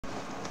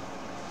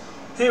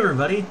Hey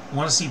everybody,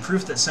 want to see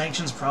proof that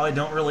sanctions probably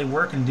don't really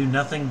work and do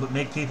nothing but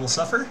make people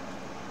suffer?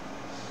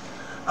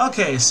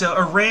 Okay, so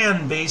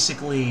Iran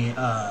basically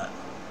has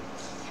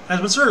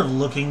been sort of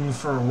looking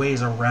for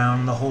ways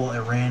around the whole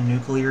Iran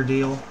nuclear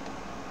deal.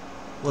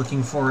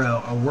 Looking for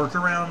a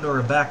workaround or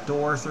a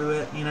backdoor through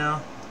it, you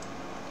know?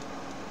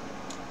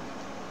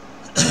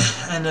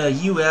 And the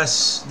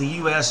U.S.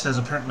 has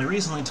apparently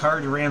recently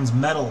targeted Iran's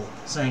metal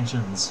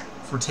sanctions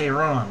for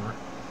Tehran.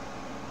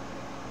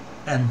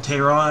 And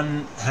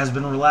Tehran has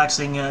been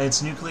relaxing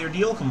its nuclear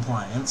deal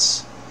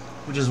compliance,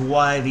 which is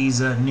why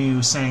these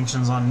new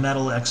sanctions on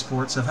metal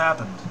exports have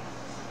happened.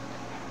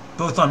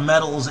 Both on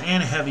metals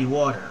and heavy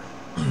water.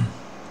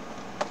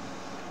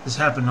 This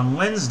happened on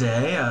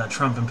Wednesday.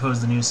 Trump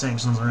imposed the new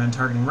sanctions on Iran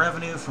targeting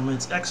revenue from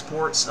its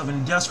exports of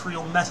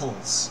industrial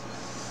metals.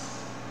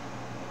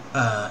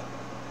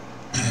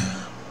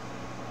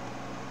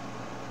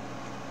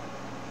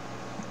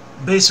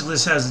 Basically,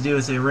 this has to do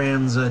with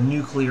Iran's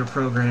nuclear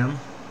program.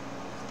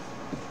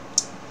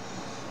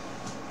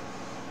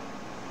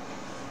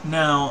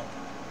 Now,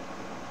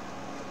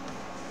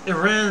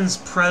 Iran's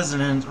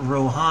President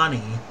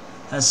Rouhani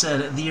has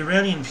said the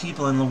Iranian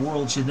people and the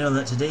world should know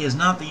that today is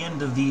not the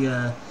end of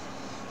the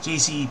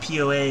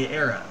JCPOA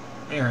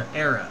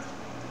era.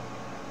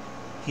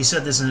 He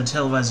said this in a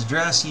televised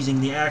address using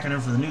the acronym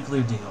for the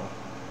nuclear deal.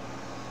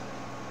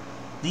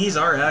 These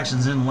are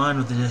actions in line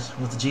with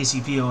the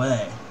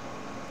JCPOA.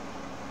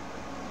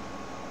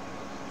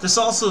 This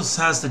also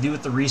has to do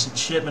with the recent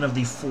shipment of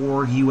the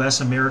 4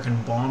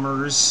 U.S.-American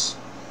bombers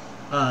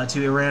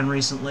to Iran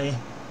recently.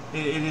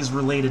 It is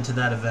related to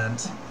that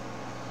event.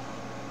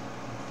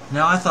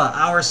 Now, I thought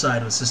our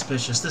side was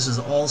suspicious. This is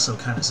also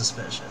kind of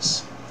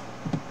suspicious.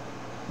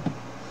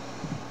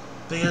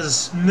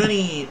 Because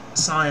many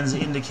signs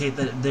indicate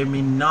that they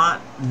may not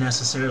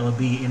necessarily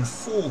be in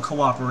full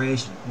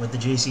cooperation with the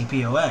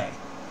JCPOA.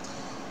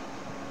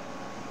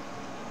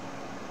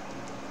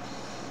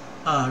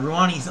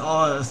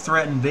 Rouhani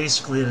threatened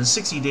basically that in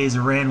 60 days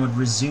Iran would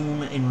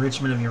resume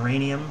enrichment of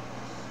uranium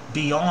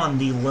beyond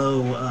the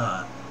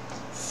low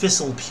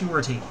fissile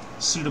purity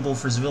suitable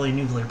for civilian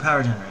nuclear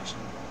power generation,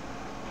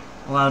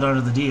 allowed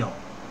under the deal.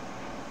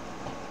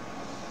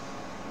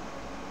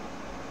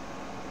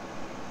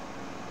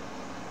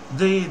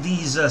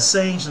 These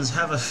sanctions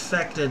have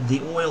affected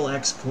the oil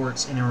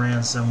exports in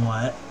Iran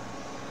somewhat,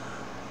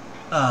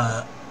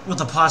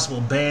 with a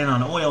possible ban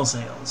on oil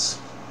sales,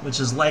 which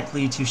is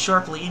likely to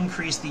sharply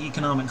increase the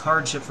economic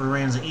hardship for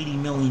Iran's 80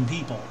 million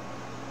people.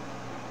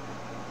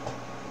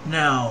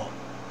 Now,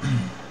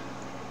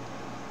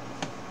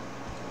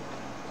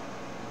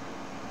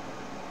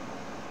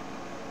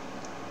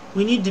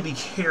 we need to be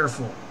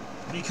careful,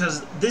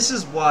 because this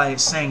is why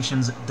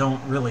sanctions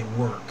don't really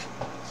work.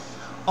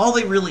 All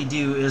they really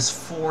do is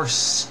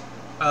force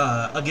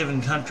a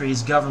given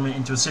country's government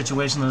into a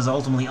situation that is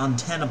ultimately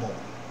untenable.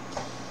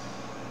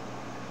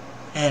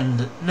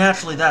 And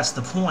naturally that's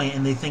the point,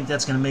 and they think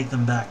that's going to make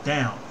them back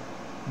down.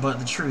 But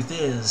the truth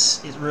is,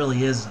 it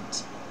really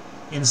isn't.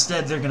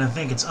 Instead, they're going to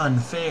think it's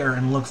unfair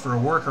and look for a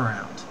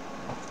workaround.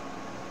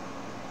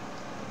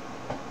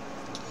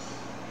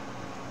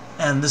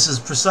 And this is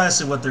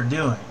precisely what they're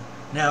doing.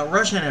 Now,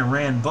 Russia and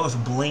Iran both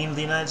blamed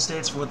the United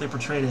States for what they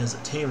portrayed as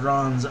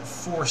Tehran's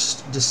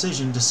forced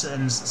decision to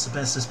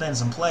suspend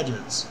some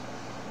pledges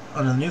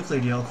on the nuclear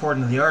deal,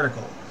 according to the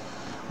article,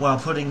 while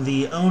putting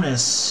the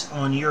onus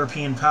on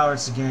European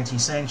powers to guarantee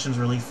sanctions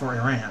relief for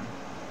Iran.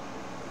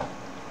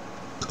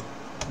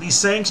 These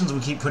sanctions we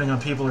keep putting on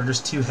people are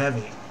just too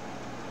heavy.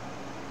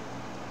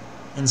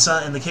 In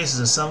the cases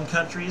of some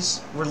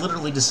countries, we're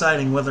literally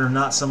deciding whether or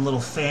not some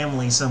little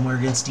family somewhere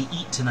gets to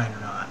eat tonight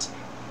or not.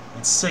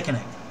 It's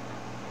sickening.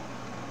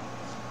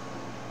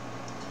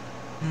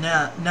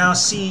 Now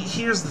see,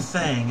 here's the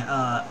thing.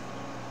 A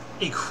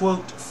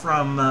quote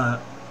from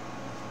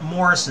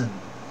Morrison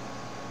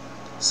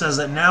says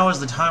that now is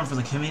the time for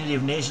the community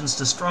of nations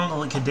to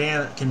strongly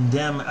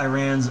condemn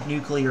Iran's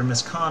nuclear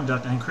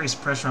misconduct and increase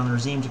pressure on the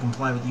regime to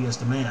comply with U.S.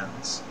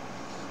 demands.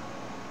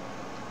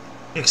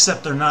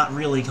 Except they're not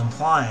really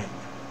complying.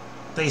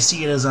 They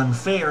see it as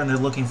unfair and they're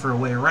looking for a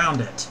way around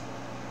it.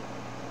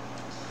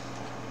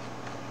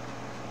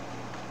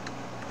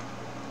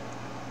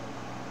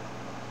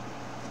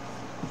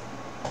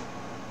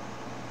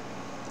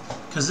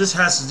 Because this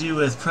has to do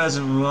with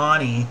President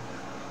Rouhani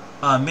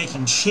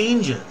making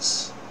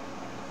changes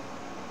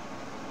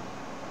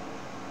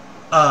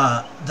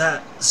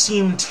that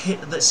seem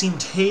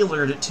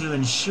tailored to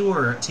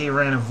ensure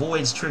Tehran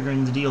avoids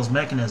triggering the deal's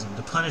mechanism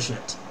to punish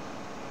it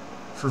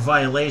for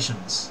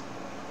violations.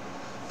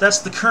 That's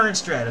the current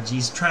strategy.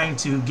 He's trying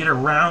to get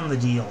around the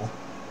deal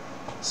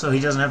so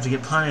he doesn't have to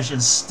get punished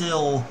and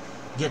still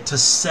get to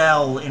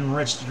sell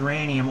enriched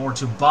uranium or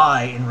to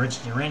buy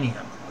enriched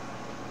uranium.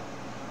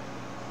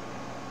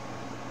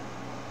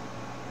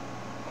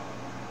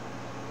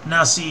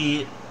 Now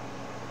see,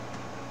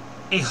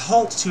 a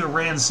halt to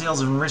Iran's sales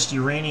of enriched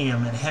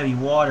uranium and heavy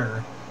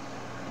water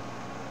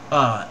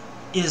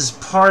is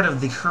part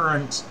of the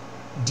current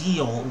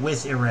deal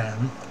with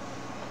Iran.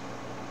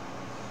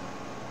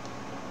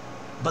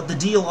 But the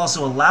deal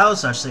also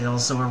allows such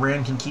sales so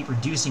Iran can keep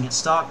reducing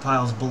its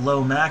stockpiles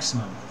below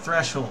maximum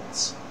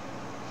thresholds.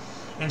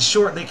 In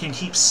short, they can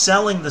keep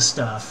selling the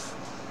stuff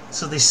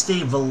so they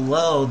stay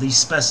below the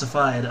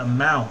specified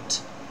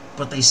amount,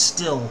 but they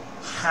still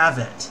have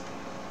it.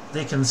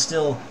 They can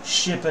still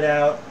ship it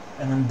out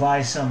and then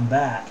buy some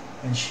back,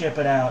 and ship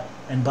it out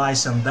and buy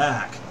some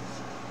back,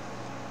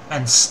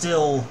 and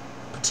still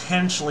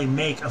potentially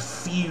make a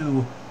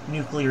few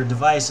nuclear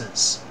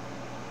devices.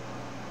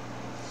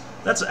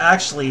 That's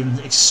actually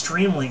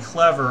extremely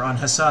clever on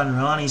Hassan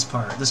Rouhani's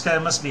part. This guy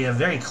must be a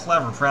very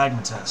clever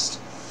pragmatist.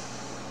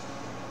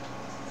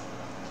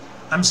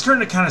 I'm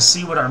starting to kind of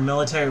see what our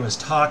military was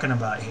talking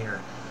about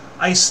here.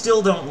 I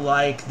still don't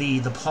like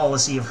the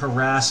policy of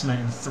harassment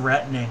and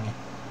threatening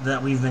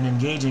that we've been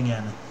engaging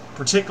in,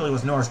 particularly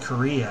with North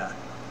Korea.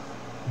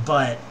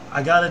 But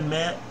I gotta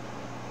admit,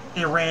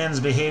 Iran's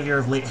behavior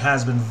of late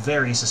has been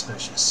very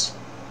suspicious.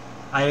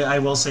 I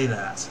will say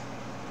that.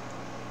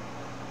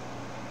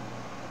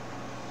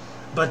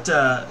 But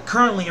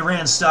currently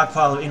Iran's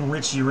stockpile of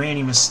enriched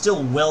uranium is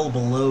still well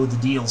below the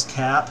deal's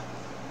cap,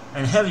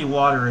 and heavy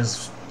water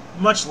is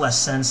much less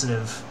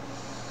sensitive.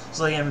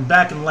 So again,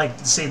 back in, like,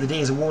 say, the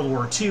days of World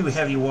War II,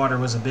 heavy water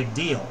was a big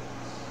deal.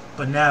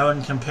 But now,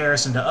 in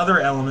comparison to other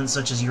elements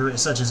such as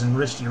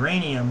enriched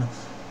uranium,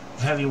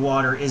 heavy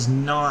water is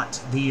not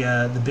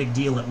the big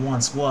deal it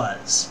once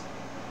was.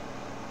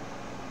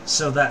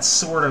 So that's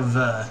sort of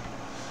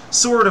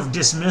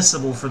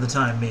dismissible for the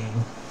time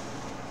being.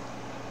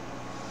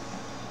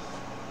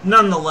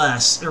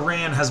 Nonetheless,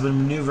 Iran has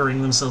been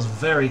maneuvering themselves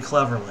very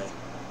cleverly.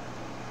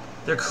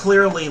 They're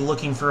clearly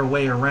looking for a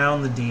way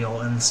around the deal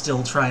and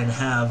still try and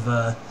have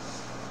the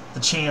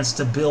chance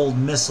to build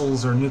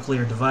missiles or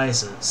nuclear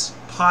devices,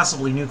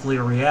 possibly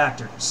nuclear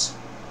reactors.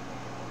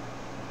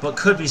 But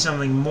could be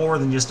something more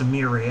than just a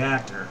mere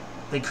reactor.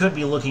 They could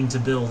be looking to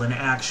build an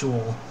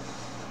actual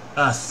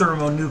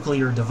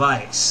thermonuclear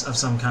device of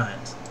some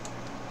kind.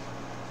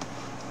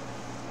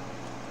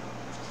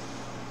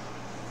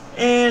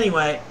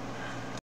 Anyway,